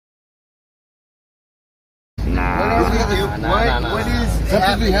Nah. What is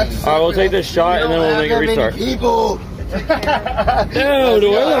happening? Alright, we'll take this shot and then we'll make a restart. People. Dude,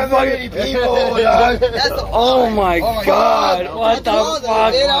 where the fuck? Oh my god! What the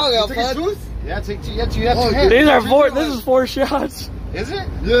fuck? Yeah, take two. These are four. This is 4 shots. Is it?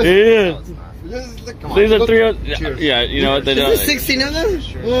 Yeah. These are 3. Yeah, you know what they do. Is there 16 of them?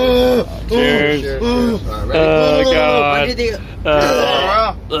 Cheers. Oh god.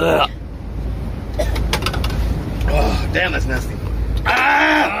 Oh, damn, that's nasty.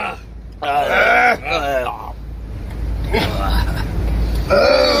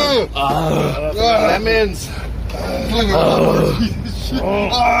 Lemons.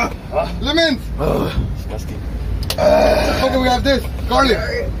 Lemons. Disgusting. How do we have this? Garlic.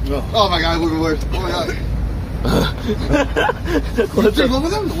 Oh my god, we're worse. Oh my god.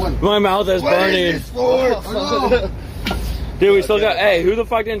 My mouth is burning. Dude, we still got. Hey, who the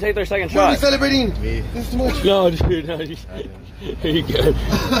fuck didn't take their second What are we shot? celebrating? Me. This is too much. No, dude, no. You good?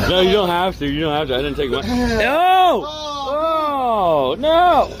 No, you don't have to. You don't have to. I didn't take one. No! Oh,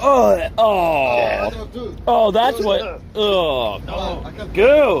 no! Oh, that's what. Oh,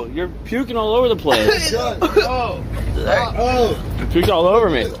 go! You're puking all over the place. You're puking all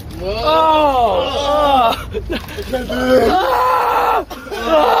over me.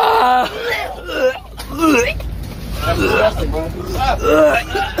 That's disgusting, bro.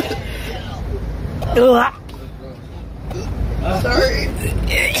 Sorry.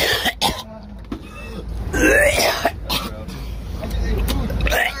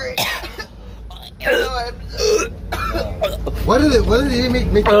 Why did it make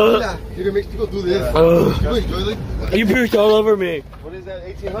tequila? Did it make people do this? You puked all over me. What is that,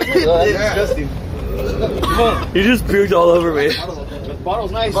 1800? That's disgusting. You just puked all over me. The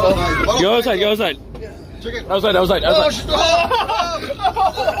bottle's nice, though. Go outside, go outside. Chicken. Outside. Oh, shit.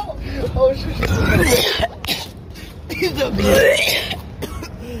 Oh, shit.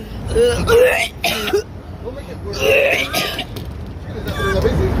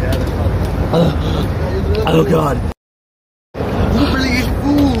 Oh god. You really eat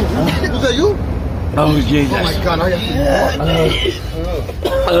food. Was that you? Oh Jesus. Oh my god, now you have to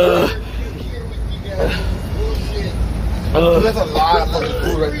that's a lot of fucking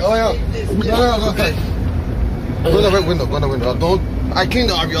food right there. Oh yeah. No. Go in the window. Don't. I cleaned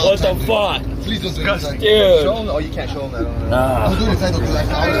the RV all What the time. the fuck? Please don't do it inside. Dude. Show them. Oh, you can't show them that. Nah. Don't do it inside. Don't do that.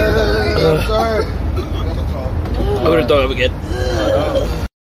 I'm sorry. I'm gonna throw it up again.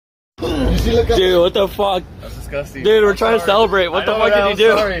 You see, look at Dude, what the fuck? That's disgusting. Dude, we're trying to celebrate. What the fuck did you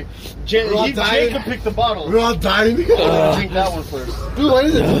do? Sorry. Jacob picked the bottle. We're all dying. Drink that one first. Dude, why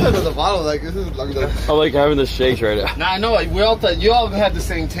did it do that with the bottle? Like, this is like that. I'm like having the shakes right now. Nah, I know. We all thought you all had the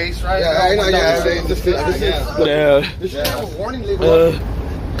same taste, right? Yeah, I know. Yeah, this Dude. should have a warning label. This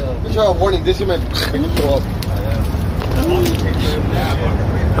should have a warning. This you might throw up.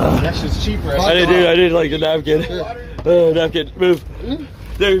 That shit's cheaper. I did like a napkin. Napkin, move.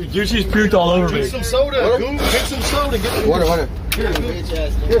 Dude, Goocheese puked all over Drink me. some soda. Drink some soda. Get some Water. Here, drink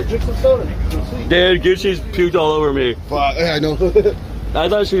some soda. Dude, Goocheese puked all over me. Fuck, yeah, I know. I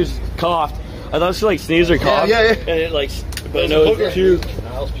thought she was coughed. I thought she like sneezed or coughed. Yeah. And it like, but no, it was puke.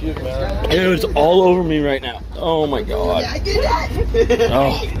 And it was all over me right now. Oh my god. I did that.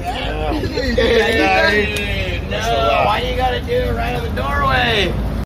 Oh. No, why you gotta do it right on the doorway?